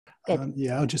Good.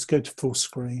 Yeah, I'll just go to full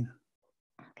screen.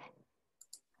 Okay.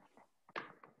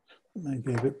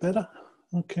 Maybe a bit better.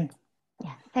 Okay.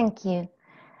 Yeah, thank you.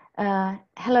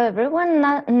 Hello, everyone.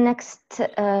 Next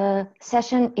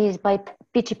session is by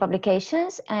Peachey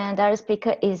Publications, and our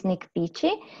speaker is Nick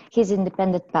Peachey. He's an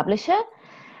independent publisher.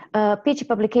 Peachey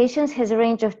Publications has a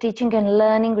range of teaching and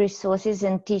learning resources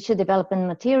and teacher development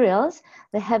materials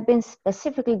that have been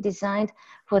specifically designed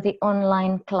for the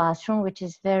online classroom, which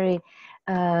is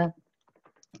a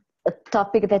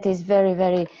topic that is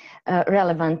very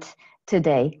relevant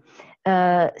today.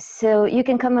 So you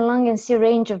can come along and see a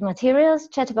range of materials,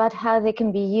 chat about how they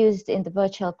can be used in the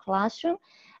virtual classroom,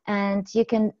 and you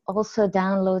can also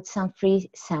download some free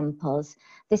samples.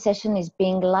 This session is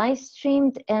being live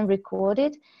streamed and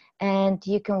recorded, and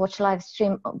you can watch live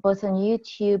stream both on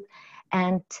YouTube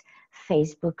and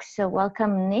Facebook. So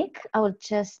welcome, Nick. I will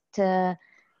just turn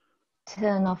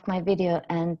off my video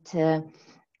and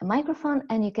microphone,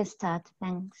 and you can start.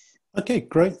 Thanks. Okay,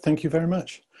 great. Thank you very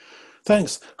much.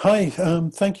 Thanks. Hi,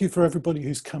 thank you for everybody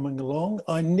who's coming along.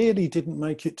 I nearly didn't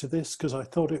make it to this because I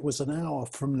thought it was an hour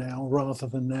from now rather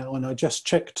than now, and I just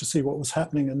checked to see what was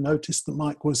happening and noticed that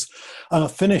Mike was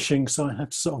finishing, so I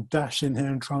had to sort of dash in here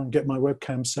and try and get my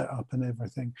webcam set up and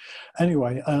everything.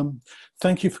 Anyway,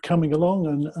 thank you for coming along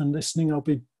and listening. I'll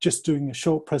be just doing a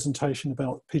short presentation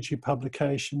about Peachey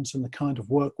Publications and the kind of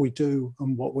work we do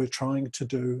and what we're trying to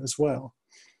do as well.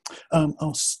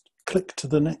 I'll click to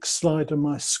the next slide on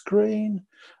my screen.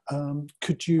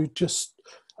 Could you just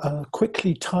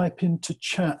quickly type into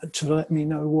chat to let me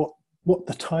know what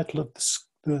the title of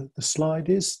the slide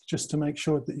is, just to make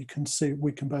sure that you can see,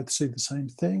 we can both see the same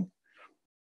thing.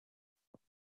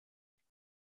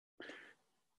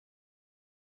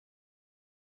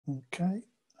 Okay,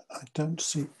 I don't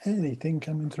see anything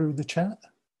coming through the chat.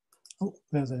 Oh,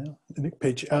 there they are. Nick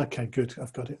Peachey. Okay, good.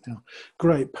 I've got it now.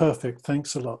 Great, perfect.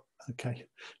 Thanks a lot. Okay,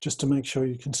 just to make sure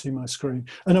you can see my screen.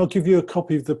 And I'll give you a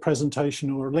copy of the presentation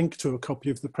or a link to a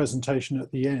copy of the presentation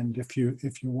at the end if you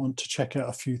want to check out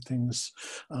a few things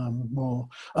more.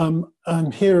 I'm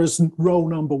here as role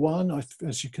number one.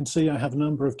 As you can see, I have a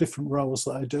number of different roles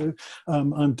that I do.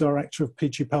 I'm director of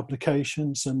Peachey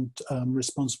Publications and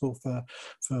responsible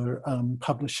for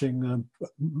publishing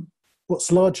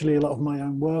what's largely a lot of my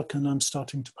own work, and I'm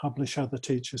starting to publish other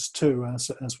teachers too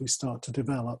as we start to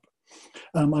develop.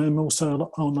 I am also an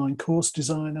online course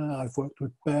designer. I've worked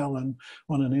with Bell and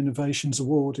won an Innovations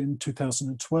Award in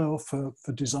 2012 for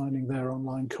designing their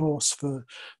online course for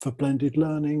blended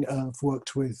learning. I've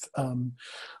worked with an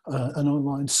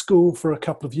online school for a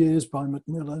couple of years by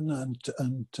Macmillan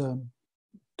and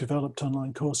developed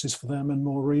online courses for them, and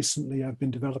more recently I've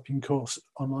been developing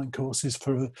online courses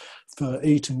for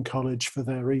Eton College for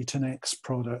their Eton X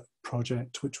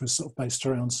project, which was sort of based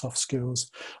around soft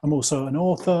skills. I'm also an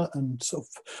author, and sort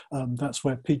of that's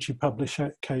where Peachey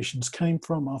Publications came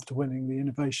from after winning the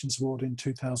Innovations Award in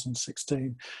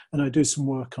 2016. And I do some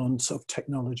work on sort of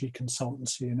technology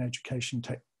consultancy and education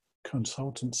tech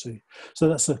consultancy. So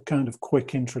that's a kind of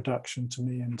quick introduction to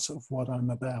me and sort of what I'm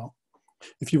about.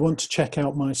 If you want to check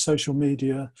out my social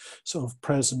media sort of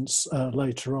presence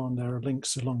later on, there are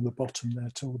links along the bottom there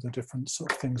to all the different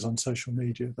sort of things on social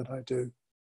media that I do.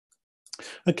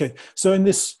 Okay, so in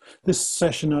this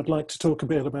session, I'd like to talk a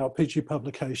bit about Peachey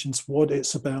Publications, what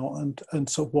it's about, and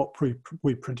sort of what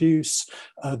we produce.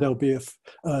 There'll be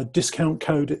a discount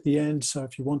code at the end, so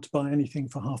if you want to buy anything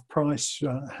for half price,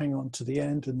 hang on to the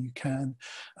end, and you can.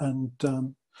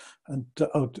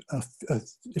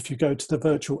 If you go to the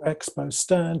virtual expo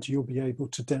stand, you'll be able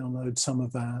to download some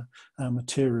of our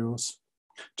materials.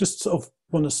 Just sort of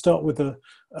want to start with a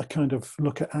kind of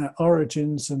look at our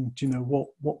origins and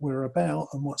what we're about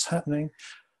and what's happening.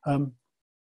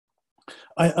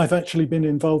 I've actually been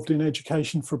involved in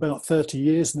education for about 30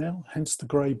 years now, hence the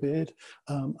grey beard.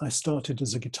 I started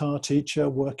as a guitar teacher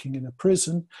working in a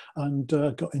prison and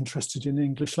got interested in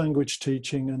English language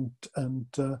teaching and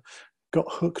got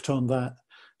hooked on that.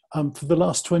 For the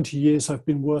last 20 years, I've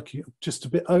been working, just a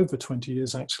bit over 20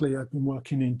 years actually, I've been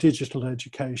working in digital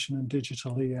education and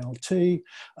digital ELT.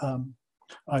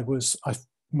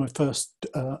 My first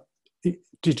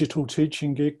digital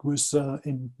teaching gig was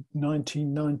in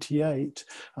 1998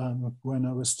 when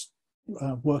I was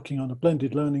working on a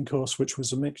blended learning course, which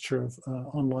was a mixture of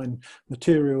online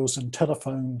materials and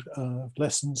telephone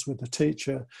lessons with the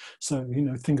teacher. So,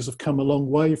 things have come a long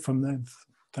way from then.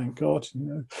 Thank God,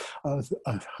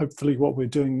 hopefully what we're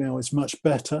doing now is much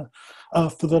better.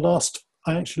 I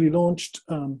actually launched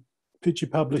Peachey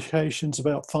Publications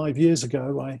about 5 years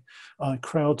ago, I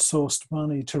crowdsourced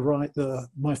money to write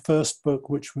my first book,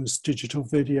 which was Digital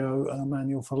Video, a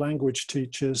Manual for Language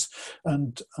Teachers,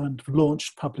 and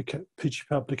launched Peachey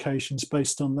Publications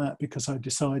based on that, because I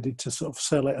decided to sort of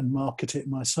sell it and market it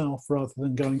myself rather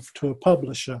than going to a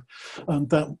publisher. And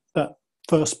that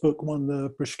first book won the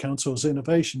British Council's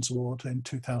Innovations Award in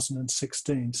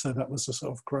 2016. So that was a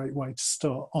sort of great way to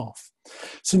start off.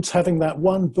 Since having that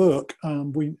one book,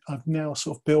 I've now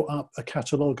sort of built up a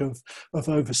catalogue of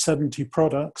over 70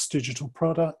 products, digital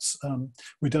products.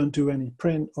 We don't do any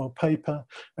print or paper.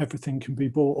 Everything can be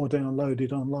bought or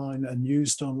downloaded online and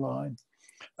used online.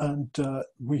 And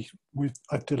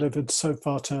I've delivered so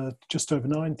far to just over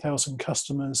 9,000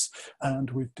 customers,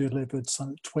 and we've delivered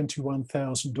some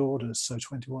 21,000 orders, so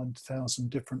 21,000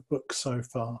 different books so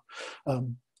far.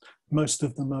 Most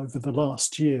of them over the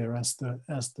last year as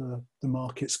the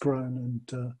market's grown,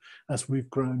 and as we've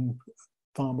grown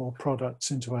far more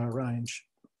products into our range.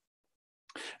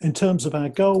 In terms of our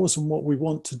goals and what we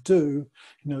want to do,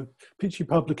 Peachey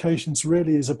Publications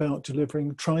really is about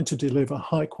trying to deliver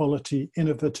high quality,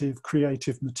 innovative,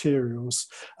 creative materials.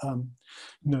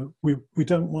 We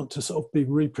don't want to sort of be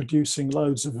reproducing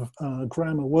loads of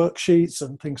grammar worksheets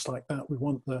and things like that. We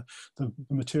want the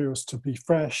materials to be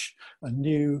fresh and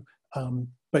new,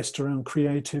 based around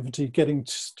creativity, getting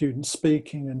students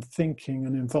speaking and thinking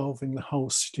and involving the whole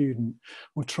student.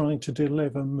 We're trying to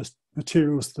deliver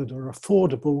materials that are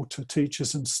affordable to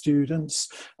teachers and students,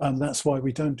 and that's why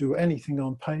we don't do anything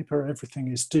on paper. Everything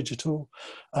is digital.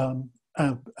 Our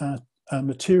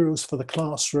materials for the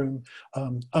classroom,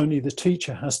 only the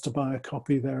teacher has to buy a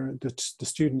copy. The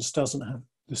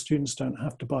students don't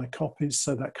have to buy copies,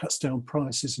 so that cuts down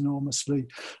prices enormously.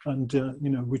 And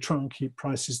we try and keep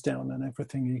prices down and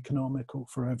everything economical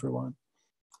for everyone.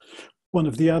 One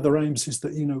of the other aims is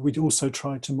that we'd also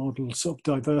try to model sort of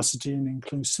diversity and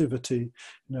inclusivity.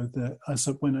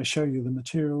 When I show you the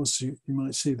materials, you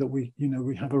might see that we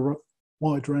have a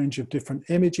wide range of different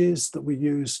images that we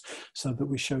use, so that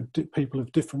we show people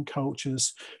of different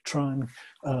cultures, try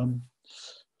and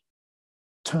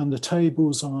turn the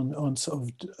tables on sort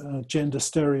of gender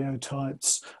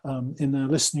stereotypes. In our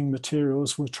listening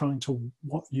materials, we're trying to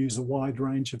use a wide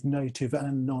range of native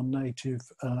and non-native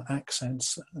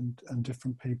accents and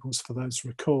different peoples for those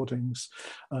recordings.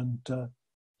 And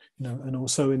and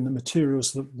also in the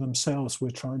materials themselves,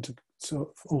 we're trying to sort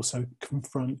of also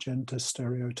confront gender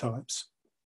stereotypes.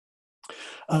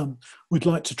 We'd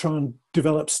like to try and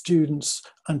develop students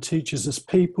and teachers as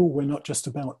people. We're not just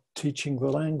about teaching the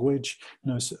language.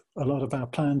 A lot of our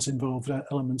plans involve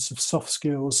elements of soft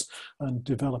skills and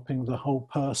developing the whole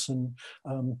person.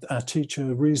 Our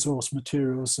teacher resource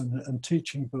materials and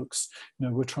teaching books,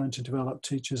 we're trying to develop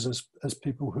teachers as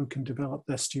people who can develop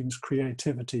their students'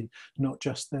 creativity, not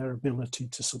just their ability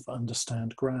to sort of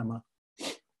understand grammar.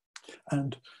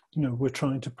 And we're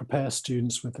trying to prepare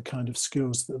students with the kind of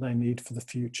skills that they need for the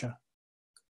future,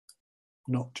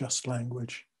 not just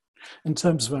language. In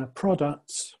terms of our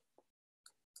products,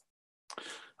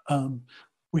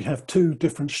 we have two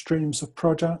different streams of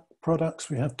products.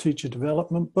 We have teacher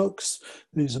development books.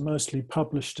 These are mostly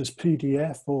published as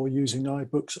PDF or using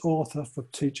iBooks Author for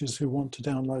teachers who want to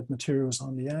download materials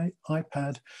on the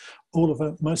iPad.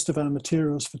 Most of our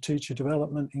materials for teacher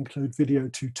development include video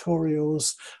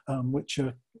tutorials, which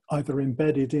are either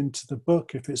embedded into the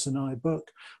book if it's an iBook,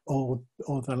 or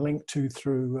they're linked to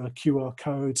through QR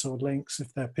codes or links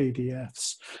if they're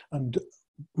PDFs. And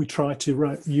we try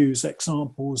to use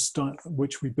examples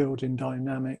which we build in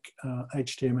dynamic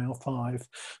HTML5,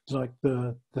 like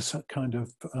the kind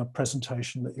of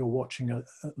presentation that you're watching at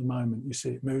the moment. You see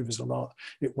it moves a lot.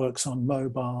 It works on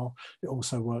mobile. It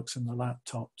also works in the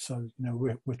laptop. So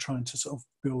we're trying to sort of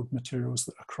build materials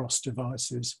that are cross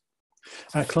devices.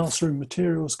 Our classroom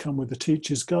materials come with a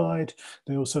teacher's guide.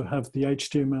 They also have the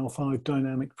HTML5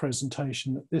 dynamic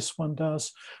presentation that this one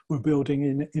does. We're building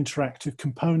in interactive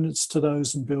components to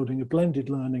those and building a blended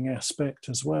learning aspect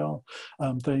as well.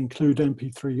 They include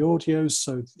MP3 audios,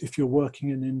 so if you're working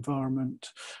in an environment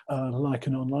like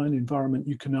an online environment,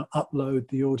 you can upload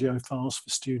the audio files for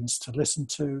students to listen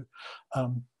to.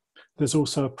 There's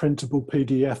also a printable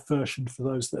PDF version for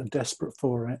those that are desperate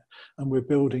for it, and we're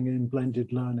building in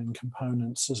blended learning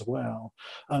components as well.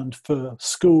 And for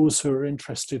schools who are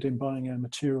interested in buying our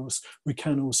materials, we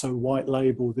can also white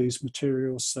label these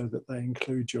materials so that they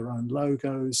include your own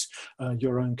logos,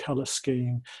 your own color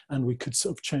scheme, and we could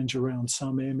sort of change around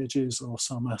some images or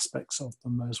some aspects of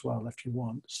them as well if you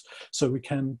want. So we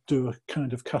can do a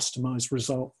kind of customized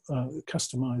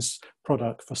customized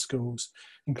product for schools,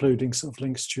 including sort of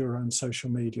links to your own social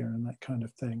media and that kind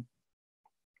of thing.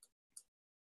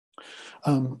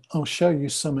 I'll show you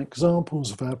some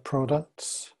examples of our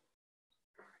products.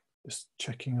 Just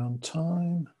checking on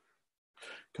time,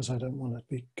 because I don't want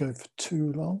to go for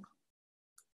too long.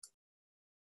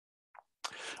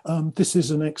 This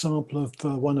is an example of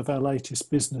one of our latest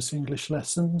business English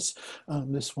lessons.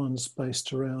 This one's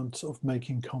based around sort of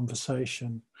making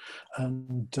conversation.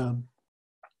 And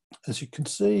as you can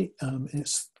see,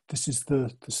 this is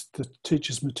the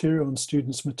teacher's material and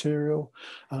students' material.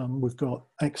 We've got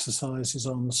exercises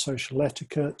on social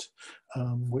etiquette,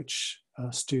 which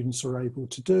students are able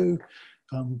to do.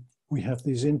 We have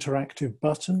these interactive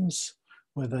buttons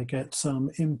where they get some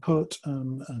input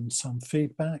and some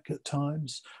feedback at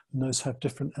times, and those have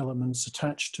different elements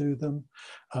attached to them.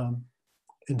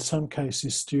 In some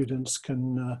cases, students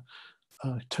can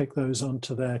take those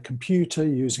onto their computer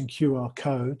using QR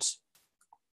codes.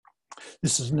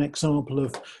 This is an example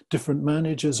of different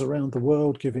managers around the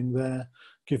world giving their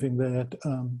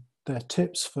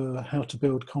tips for how to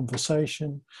build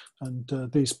conversation, and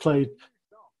these play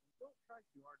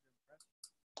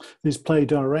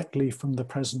directly from the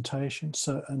presentation,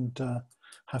 and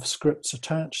have scripts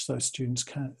attached, so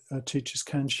teachers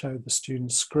can show the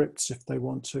students scripts if they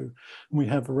want to. And we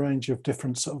have a range of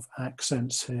different sort of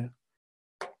accents here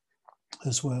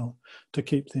as well to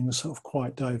keep things sort of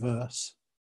quite diverse.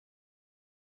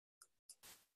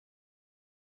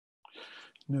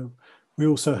 We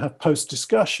also have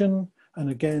post-discussion, and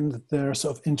again, there are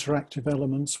sort of interactive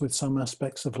elements with some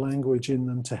aspects of language in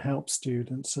them to help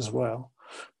students as well.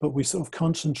 But we sort of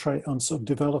concentrate on sort of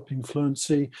developing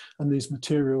fluency, and these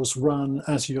materials run,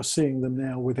 as you're seeing them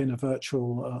now, within a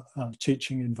virtual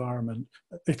teaching environment.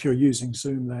 If you're using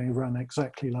Zoom, they run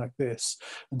exactly like this,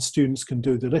 and students can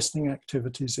do the listening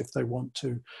activities if they want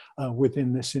to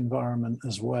within this environment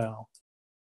as well.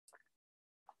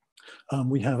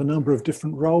 We have a number of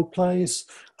different role plays,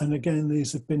 and again,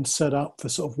 these have been set up for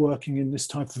sort of working in this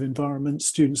type of environment.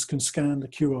 Students can scan the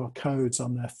QR codes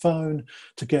on their phone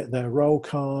to get their role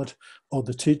card, or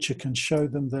the teacher can show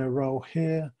them their role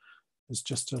here. There's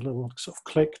just a little sort of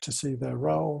click to see their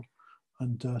role,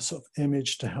 and sort of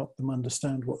image to help them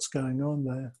understand what's going on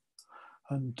there.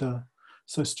 And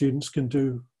so students can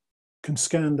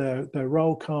scan their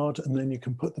roll card, and then you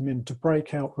can put them into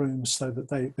breakout rooms so that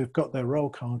they've got their roll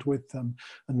card with them,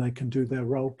 and they can do their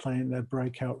role play in their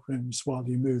breakout rooms while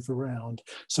you move around.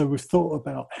 So we've thought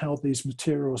about how these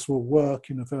materials will work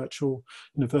in a virtual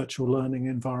learning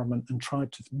environment, and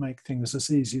tried to make things as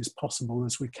easy as possible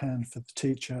as we can for the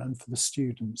teacher and for the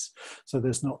students. So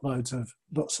there's not lots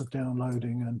of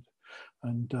downloading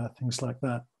and things like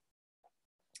that.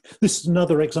 This is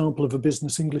another example of a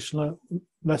business English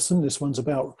lesson. This one's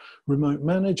about remote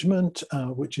management,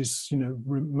 which is,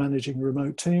 managing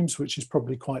remote teams, which is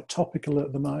probably quite topical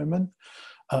at the moment.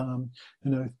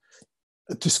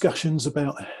 Discussions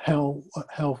about how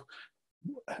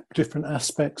different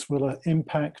aspects will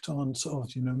impact on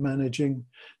sort of,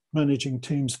 managing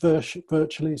teams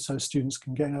virtually, so students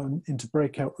can get into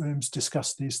breakout rooms,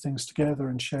 discuss these things together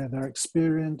and share their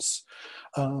experience.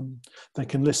 They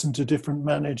can listen to different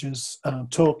managers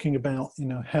talking about,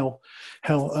 how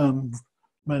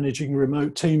managing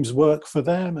remote teams work for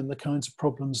them and the kinds of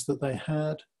problems that they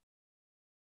had.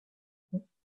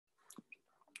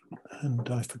 And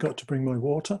I forgot to bring my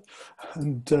water.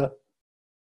 And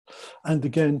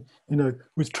again,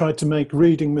 we've tried to make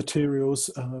reading materials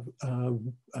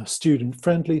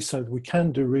student-friendly, so we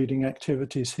can do reading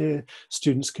activities here.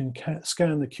 Students can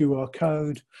scan the QR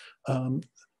code.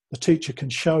 The teacher can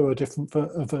show a different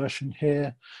version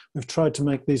here. We've tried to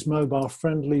make these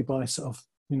mobile-friendly by sort of,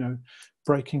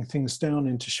 breaking things down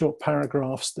into short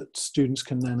paragraphs that students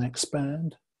can then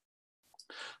expand.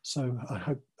 So I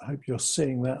hope you're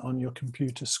seeing that on your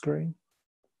computer screen.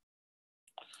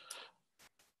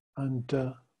 And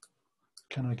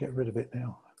can I get rid of it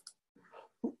now?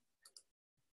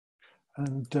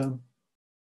 And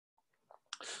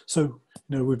so,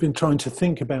 we've been trying to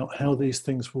think about how these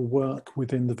things will work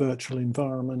within the virtual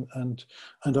environment and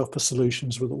offer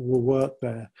solutions that will work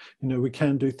there. We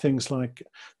can do things like,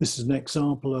 this is an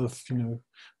example of,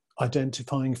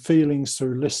 identifying feelings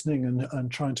through listening and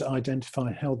trying to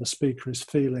identify how the speaker is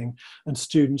feeling, and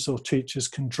students or teachers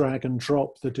can drag and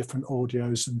drop the different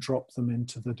audios and drop them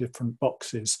into the different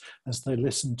boxes as they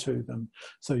listen to them.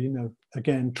 So,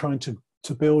 again, trying to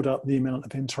build up the amount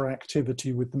of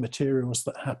interactivity with the materials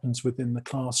that happens within the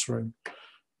classroom.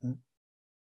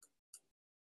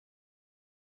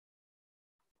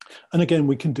 And again,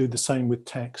 we can do the same with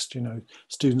text. You know,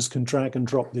 students can drag and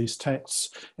drop these texts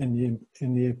in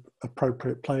the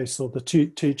appropriate place, or the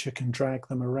teacher can drag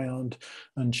them around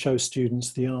and show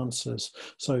students the answers.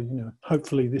 So, you know,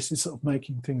 hopefully this is sort of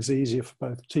making things easier for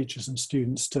both teachers and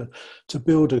students to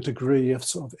build a degree of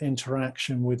sort of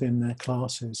interaction within their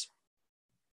classes.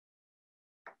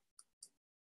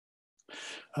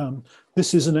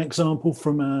 This is an example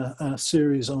from our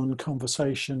series on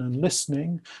conversation and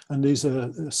listening, and these are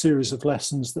a series of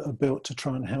lessons that are built to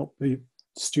try and help the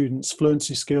students'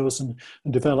 fluency skills and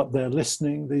develop their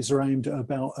listening. These are aimed at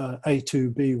about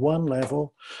A2, B1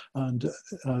 level, and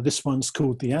this one's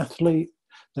called The Athlete.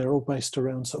 They're all based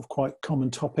around sort of quite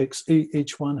common topics.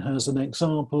 Each one has an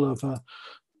example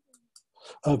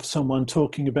of someone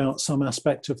talking about some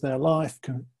aspect of their life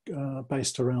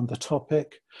based around the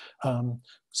topic.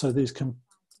 So these can,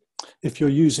 if you're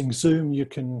using Zoom, you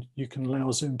can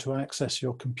allow Zoom to access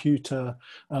your computer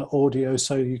audio,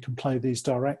 so you can play these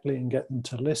directly and get them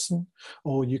to listen,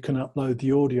 or you can upload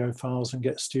the audio files and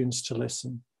get students to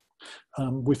listen.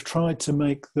 We've tried to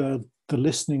make the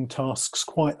listening tasks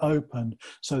quite open,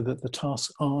 so that the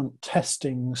tasks aren't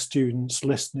testing students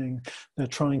listening, they're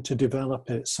trying to develop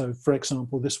it. So for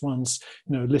example, this one's,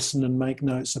 you know, listen and make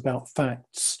notes about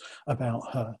facts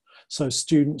about her. So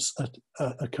students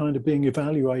are kind of being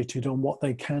evaluated on what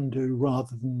they can do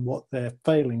rather than what they're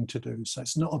failing to do. So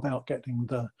it's not about getting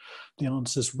the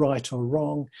answers right or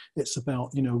wrong. It's about,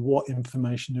 you know, what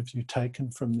information have you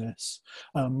taken from this.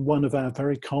 One of our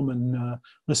very common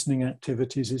listening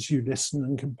activities is you listen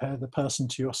and compare the person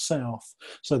to yourself.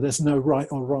 So there's no right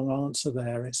or wrong answer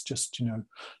there. It's just, you know,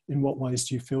 in what ways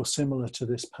do you feel similar to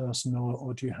this person,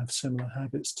 or do you have similar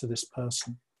habits to this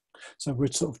person? So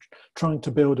we're sort of trying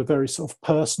to build a very sort of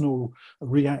personal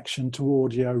reaction to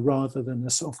audio rather than a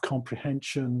sort of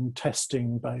comprehension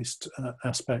testing based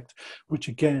aspect, which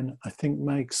again, I think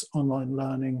makes online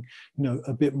learning, you know,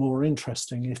 a bit more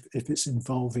interesting if it's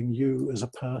involving you as a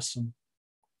person.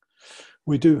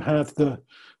 We do have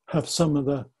some of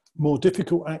the more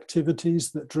difficult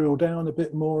activities that drill down a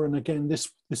bit more. And again,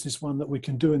 this is one that we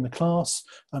can do in the class.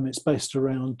 It's based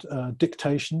around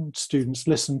dictation. Students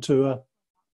listen.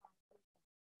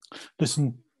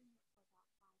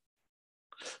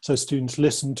 So students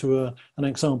listen to an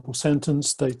example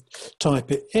sentence, they type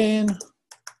it in,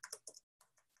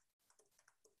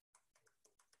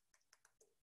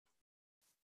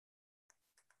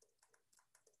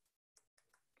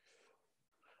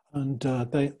 and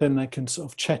then they can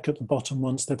sort of check at the bottom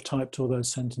once they've typed all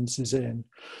those sentences in.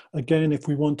 Again, if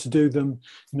we want to do them,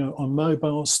 you know, on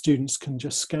mobile, students can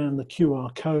just scan the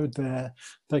QR code there.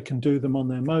 They can do them on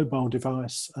their mobile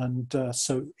device, and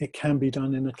so it can be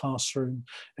done in a classroom,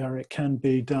 or it can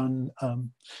be done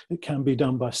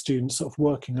by students sort of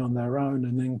working on their own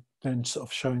and then sort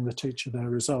of showing the teacher their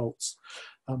results.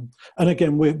 And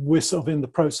again, we're sort of in the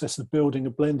process of building a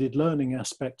blended learning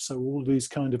aspect, so all these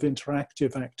kind of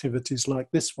interactive activities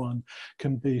like this one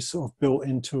can be sort of built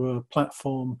into a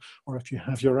platform, or if you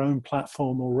have your own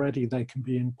platform already, they can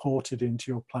be imported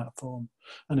into your platform,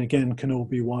 and again, can all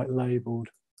be white labeled.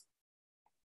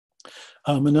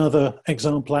 Another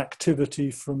example activity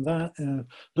from that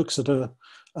looks at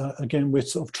again, we're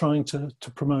sort of trying to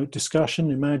promote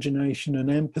discussion, imagination and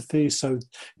empathy. So, you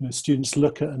know, students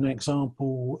look at an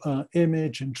example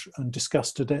image and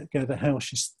discuss together how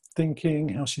she's thinking,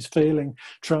 how she's feeling,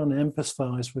 try and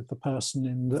empathize with the person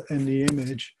in the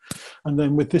image. And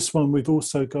then with this one, we've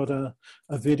also got a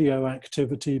video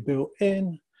activity built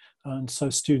in. And so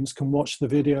students can watch the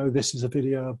video. This is a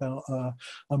video about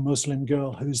a Muslim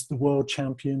girl who's the world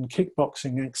champion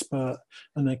kickboxing expert,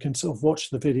 and they can sort of watch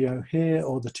the video here,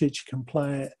 or the teacher can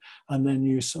play it, and then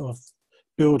you sort of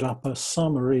build up a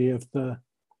summary of the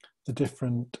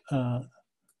different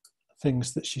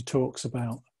things that she talks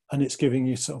about, and it's giving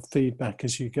you sort of feedback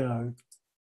as you go.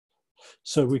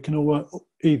 So we can all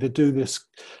either do this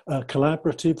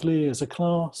collaboratively as a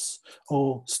class,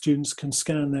 or students can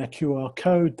scan their QR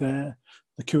code there.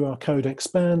 The QR code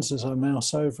expands as I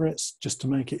mouse over it, just to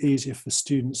make it easier for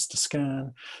students to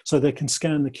scan. So they can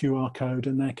scan the QR code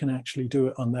and they can actually do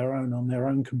it on their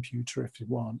own computer if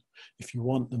you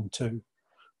want them to.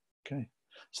 Okay,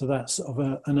 so that's sort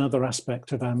of another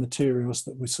aspect of our materials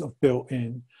that we sort of built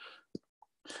in.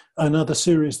 Another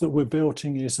series that we're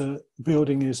building is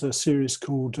a series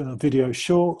called Video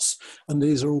Shorts, and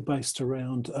these are all based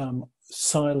around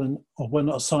silent, or well,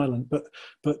 not silent, but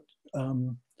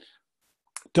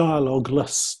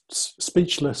dialogueless,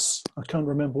 speechless. I can't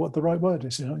remember what the right word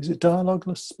is. You know, is it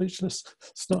dialogueless, speechless?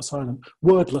 It's not silent.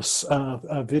 Wordless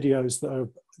videos that are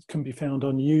can be found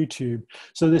on YouTube.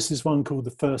 So this is one called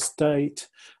The First Date,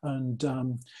 and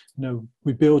you know,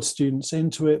 we build students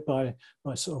into it by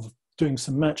sort of doing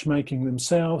some matchmaking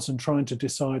themselves and trying to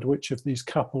decide which of these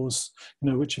couples,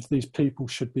 you know, which of these people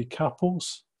should be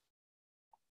couples.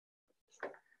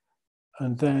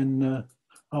 And then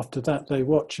after that, they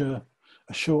watch a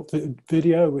short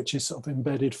video, which is sort of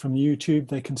embedded from YouTube.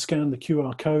 They can scan the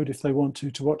QR code if they want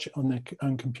to watch it on their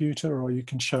own computer, or you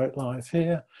can show it live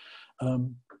here.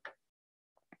 You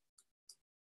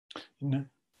know.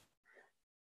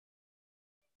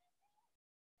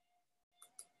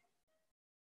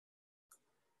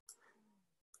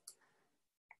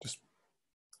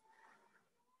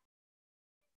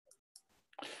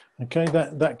 Okay,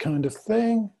 that kind of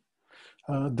thing.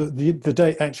 The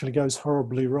date actually goes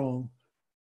horribly wrong.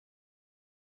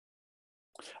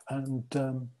 And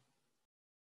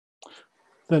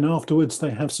then afterwards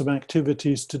they have some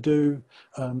activities to do.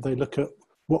 They look at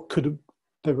what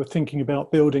they were thinking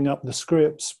about building up the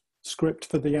script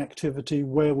for the activity.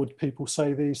 Where would people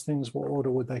say these things? What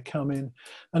order would they come in?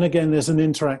 And again, there's an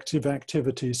interactive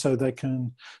activity, so they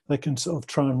can sort of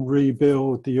try and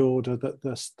rebuild the order that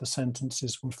the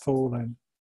sentences would fall in.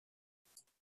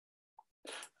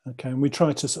 Okay, and we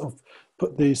try to sort of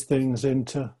put these things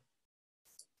into,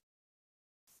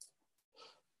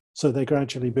 so they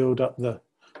gradually build up the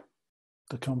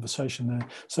conversation there.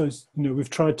 So, you know,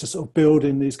 we've tried to sort of build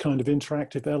in these kind of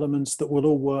interactive elements that will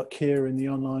all work here in the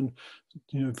online,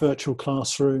 you know, virtual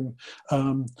classroom.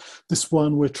 This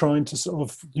one, we're trying to sort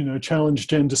of, you know, challenge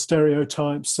gender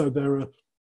stereotypes. So there are,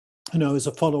 you know, as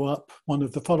a follow-up, one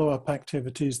of the follow-up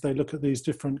activities, they look at these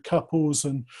different couples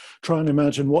and try and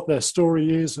imagine what their story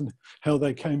is and how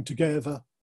they came together.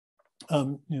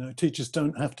 You know, teachers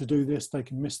don't have to do this. They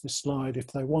can miss this slide if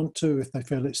they want to, if they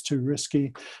feel it's too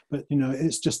risky. But, you know,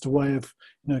 it's just a way of,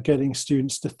 you know, getting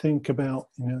students to think about,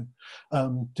 you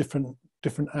know, different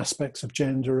aspects of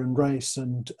gender and race,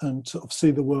 and sort of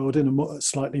see the world in a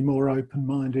slightly more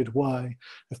open-minded way,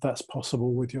 if that's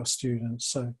possible with your students.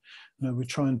 So, you know, we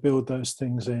try and build those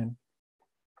things in.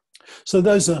 So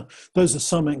those are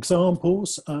some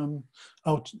examples.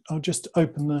 I'll just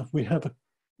open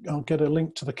I'll get a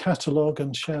link to the catalogue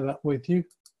and share that with you.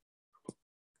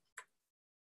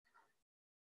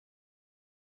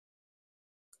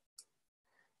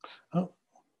 Oh,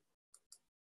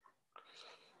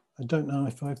 I don't know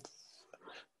if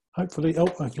hopefully,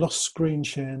 oh, I've lost screen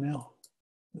share now.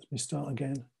 Let me start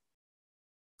again.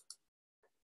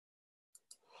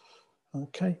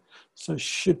 Okay, so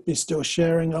should be still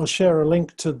sharing. I'll share a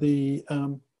link to the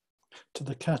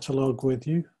catalogue with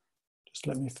you. Just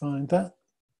let me find that.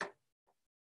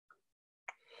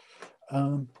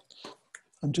 I'm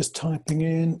just typing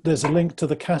in, there's a link to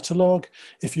the catalogue.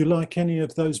 If you like any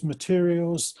of those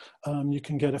materials, you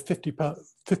can get a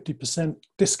 50%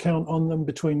 discount on them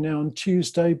between now and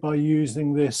Tuesday by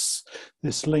using this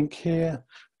link here,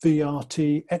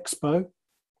 VRT Expo.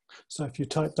 So if you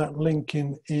type that link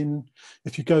in,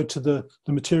 if you go to the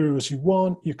materials you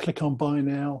want, you click on Buy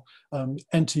Now,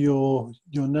 enter your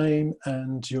name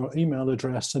and your email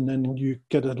address, and then you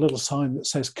get a little sign that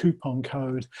says coupon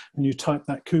code, and you type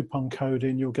that coupon code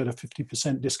in, you'll get a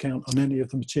 50% discount on any of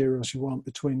the materials you want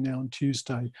between now and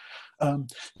Tuesday.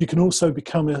 You can also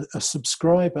become a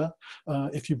subscriber.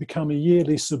 If you become a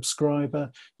yearly subscriber,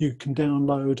 you can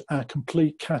download our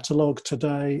complete catalogue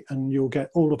today, and you'll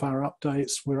get all of our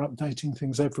updates. We're updating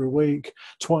things every week,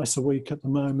 twice a week at the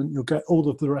moment. You'll get all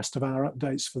of the rest of our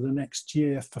updates for the next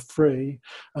year for free,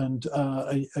 and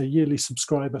a yearly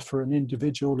subscriber for an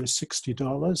individual is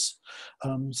 $60.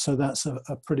 So that's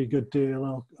a pretty good deal.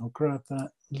 I'll grab that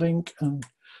link and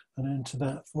enter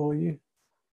that for you.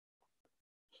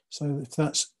 So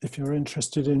if you're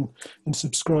interested in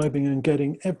subscribing and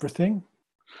getting everything,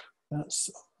 that's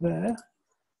there.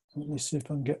 Let me see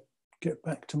if I can get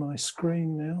back to my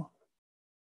screen now.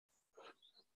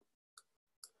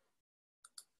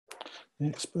 The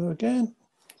Expo again.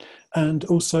 And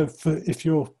also if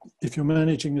you're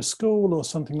managing a school or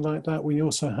something like that, we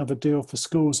also have a deal for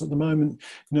schools at the moment.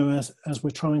 You know, as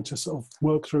we're trying to sort of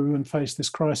work through and face this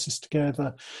crisis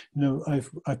together, you know,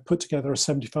 I've put together a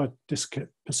 75%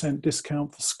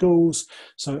 discount for schools.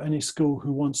 So any school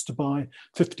who wants to buy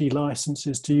 50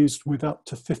 licenses to use with up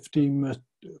to 50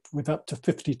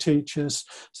 teachers,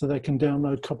 so they can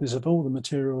download copies of all the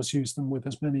materials, use them with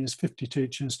as many as 50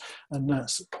 teachers, and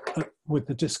that's with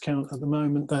the discount at the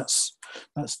moment, that's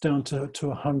down to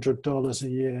 $100 a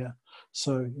year.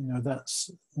 So, you know,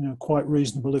 that's, you know, quite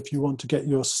reasonable if you want to get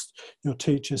your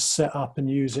teachers set up and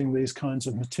using these kinds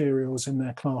of materials in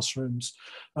their classrooms.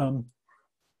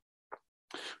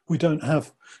 we don't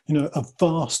have, you know, a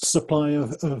vast supply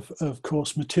of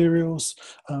course materials,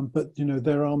 but, you know,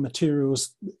 there are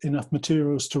enough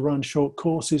materials to run short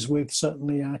courses with.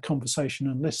 Certainly our conversation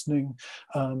and listening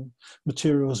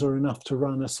materials are enough to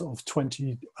run a sort of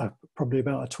probably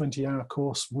about a 20-hour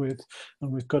course with,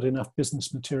 and we've got enough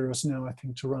business materials now, I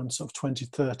think, to run sort of 20,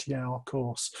 30-hour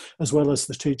course, as well as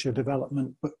the teacher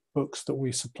development books that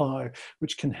we supply,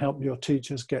 which can help your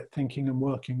teachers get thinking and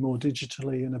working more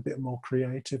digitally and a bit more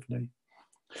creatively.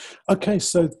 Okay,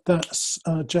 so that's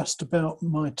just about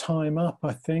my time up,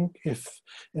 I think. If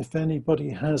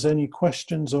anybody has any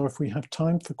questions, or if we have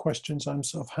time for questions, I'm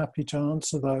sort of happy to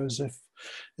answer those if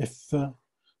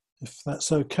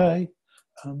that's okay.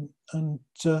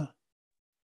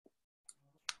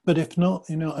 But if not,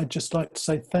 you know, I'd just like to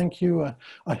say thank you.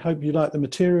 I hope you like the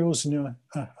materials. You know,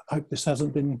 I hope this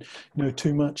hasn't been, you know,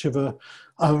 too much of a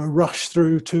rush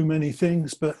through too many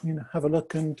things. But, you know, have a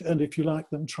look, and if you like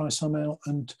them, try some out.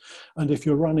 And if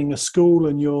you're running a school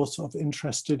and you're sort of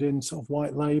interested in sort of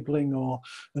white labeling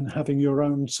and having your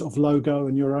own sort of logo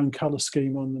and your own color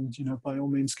scheme on them, you know, by all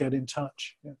means, get in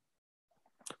touch. Yeah.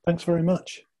 Thanks very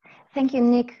much. Thank you,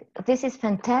 Nick. This is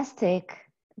fantastic.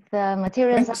 The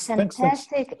materials are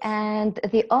fantastic, and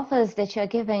the offers that you're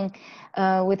giving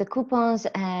with the coupons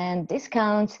and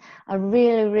discounts are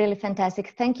really, really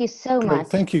fantastic. Thank you so much.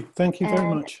 Thank you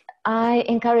very much. I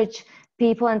encourage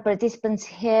people and participants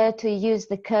here to use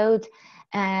the code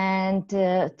and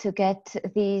to get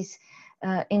these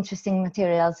interesting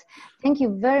materials. Thank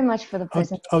you very much for the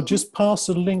presentation. I'll just pass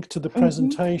a link to the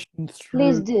presentation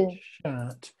through the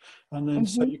chat. And then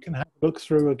so you can have a look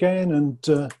through again and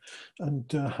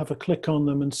have a click on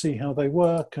them and see how they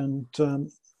work, and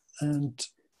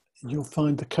you'll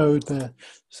find the code there.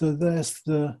 So there's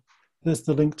the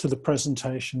link to the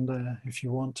presentation there if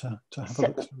you want to have a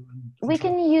look through. We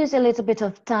can use a little bit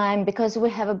of time because we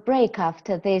have a break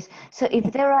after this. So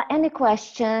if there are any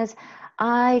questions,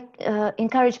 I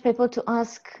encourage people to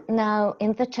ask now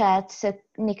in the chat so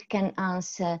Nick can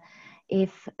answer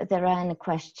if there are any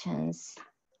questions.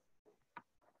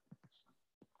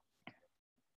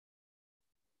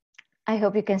 I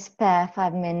hope you can spare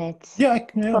 5 minutes. Yeah,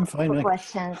 I'm fine. For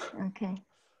questions. Okay.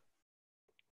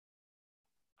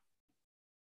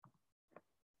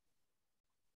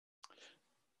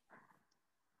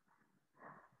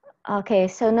 Okay,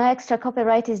 so no extra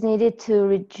copyright is needed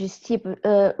to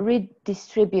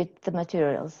redistribute the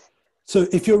materials. So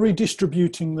if you're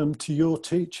redistributing them to your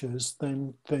teachers,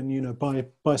 then you know,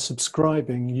 by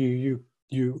subscribing,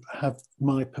 you have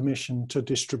my permission to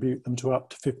distribute them to up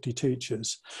to 50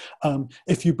 teachers.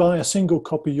 If you buy a single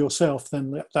copy yourself,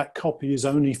 then that copy is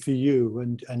only for you,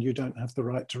 and you don't have the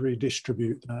right to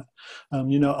redistribute that.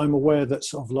 You know, I'm aware that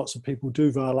sort of lots of people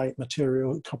do violate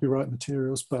copyright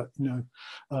materials, but, you know,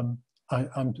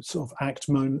 I'm sort of act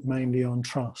mainly on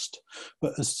trust.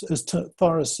 But as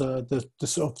far as the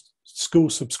sort of school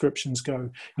subscriptions go,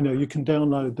 you know, you can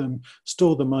download them,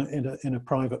 store them in a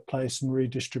private place, and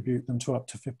redistribute them to up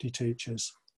to 50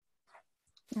 teachers.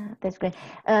 That's great.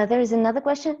 There is another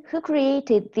question. Who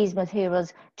created these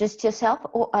materials? Just yourself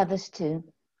or others too?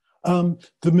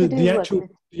 The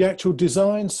actual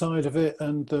design side of it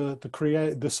and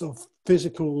the sort of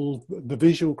the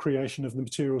visual creation of the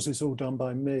materials is all done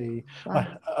by me.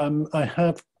 Wow. I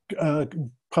have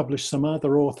published some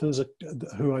other authors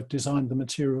who I designed the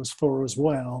materials for as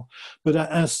well. But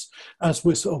as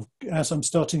I'm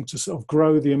starting to sort of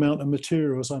grow the amount of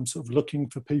materials, I'm sort of looking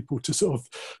for people to sort of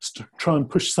try and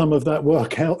push some of that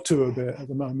work out to a bit at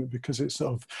the moment, because it's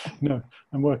sort of, you know,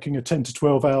 I'm working a 10 to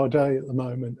 12 hour day at the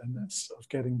moment, and that's sort of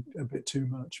getting a bit too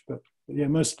much. But yeah,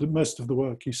 most of the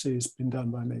work you see has been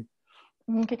done by me.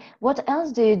 Okay. What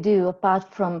else do you do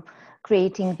apart from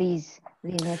creating these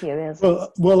materials?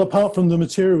 Well, apart from the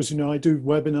materials, you know, I do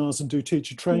webinars and do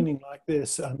teacher training like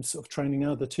this. I'm sort of training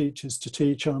other teachers to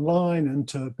teach online and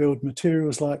to build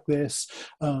materials like this.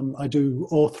 I do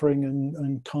authoring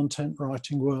and content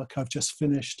writing work. I've just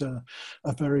finished a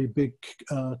very big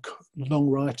long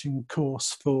writing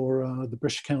course for the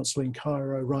British Council in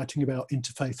Cairo, writing about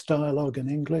interfaith dialogue in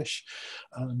English.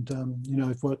 And you know,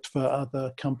 I've worked for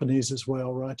other companies as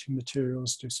well, writing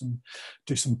materials, do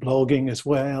some blogging as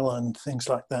well, and things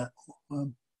like that.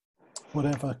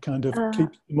 Whatever kind of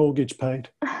keeps the mortgage paid.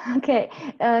 Okay,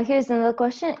 here's another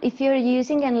question. If you're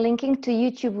using and linking to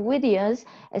YouTube videos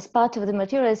as part of the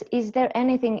materials, is there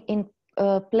anything in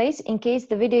place in case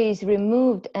the video is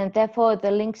removed and therefore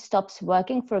the link stops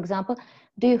working? For example,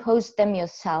 do you host them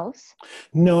yourselves?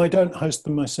 No, I don't host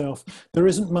them myself. There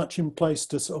isn't much in place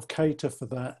to sort of cater for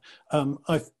that.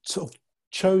 I've sort of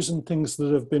chosen things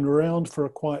that have been around for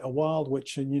quite a while,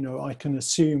 which, you know, I can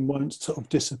assume won't sort of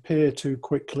disappear too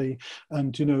quickly.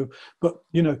 And, you know, but,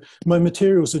 you know, my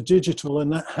materials are digital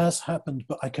and that has happened,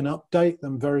 but I can update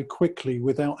them very quickly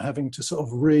without having to sort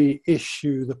of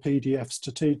reissue the PDFs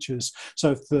to teachers.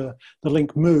 So if the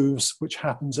link moves, which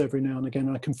happens every now and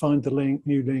again, I can find the link,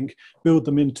 new link, build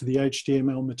them into the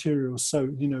HTML materials. So,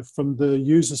 you know, from the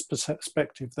user's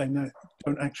perspective, they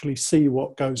don't actually see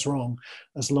what goes wrong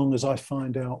as long as I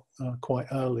find out quite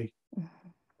early.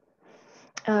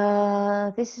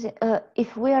 This is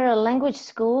if we are a language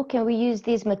school, can we use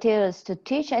these materials to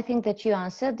teach? I think that you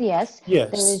answered yes. Yes,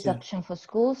 there is yeah. option for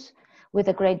schools with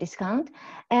a great discount.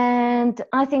 And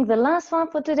I think the last one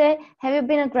for today, have you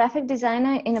been a graphic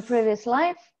designer in a previous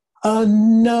life?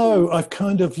 No, I've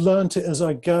kind of learnt it as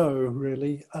I go,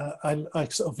 really. I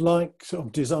sort of like sort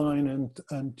of design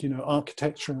and you know,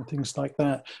 architecture and things like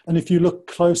that. And if you look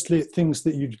closely at things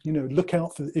that you know, look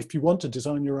out for, if you want to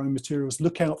design your own materials,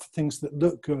 look out for things that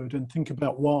look good and think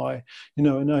about why, you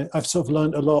know. And I've sort of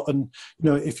learned a lot. And, you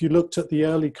know, if you looked at the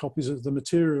early copies of the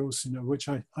materials, you know, which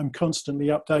I'm constantly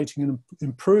updating and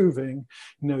improving,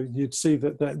 you know, you'd see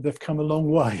that they've come a long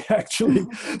way. Actually,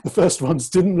 the first ones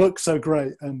didn't look so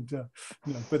great. And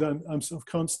you know, but I'm sort of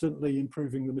constantly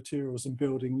improving the materials and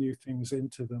building new things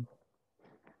into them.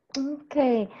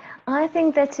 Okay, I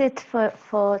think that's it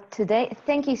for today.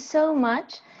 Thank you so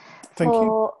much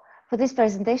for this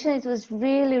presentation. It was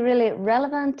really, really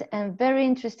relevant and very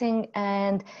interesting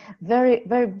and very,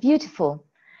 very beautiful.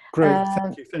 Great,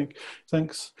 thank you,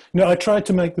 thanks. No, I tried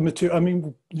to make the material, I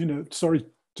mean, you know, sorry,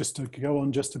 just to go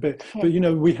on just a bit, yeah. But, you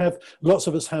know, lots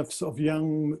of us have sort of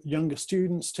younger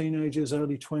students, teenagers,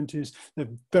 early 20s. They're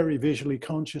very visually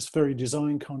conscious, very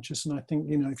design conscious. And I think,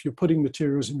 you know, if you're putting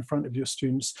materials in front of your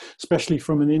students, especially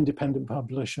from an independent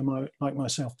publisher like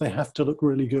myself, they have to look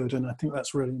really good. And I think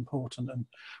that's really important. And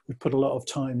we've put a lot of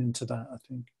time into that, I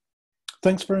think.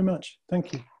 Thanks very much.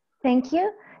 Thank you. Thank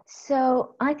you.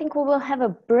 So I think we will have a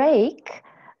break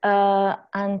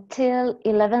until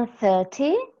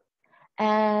 11:30.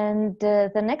 And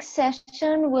the next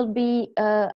session will be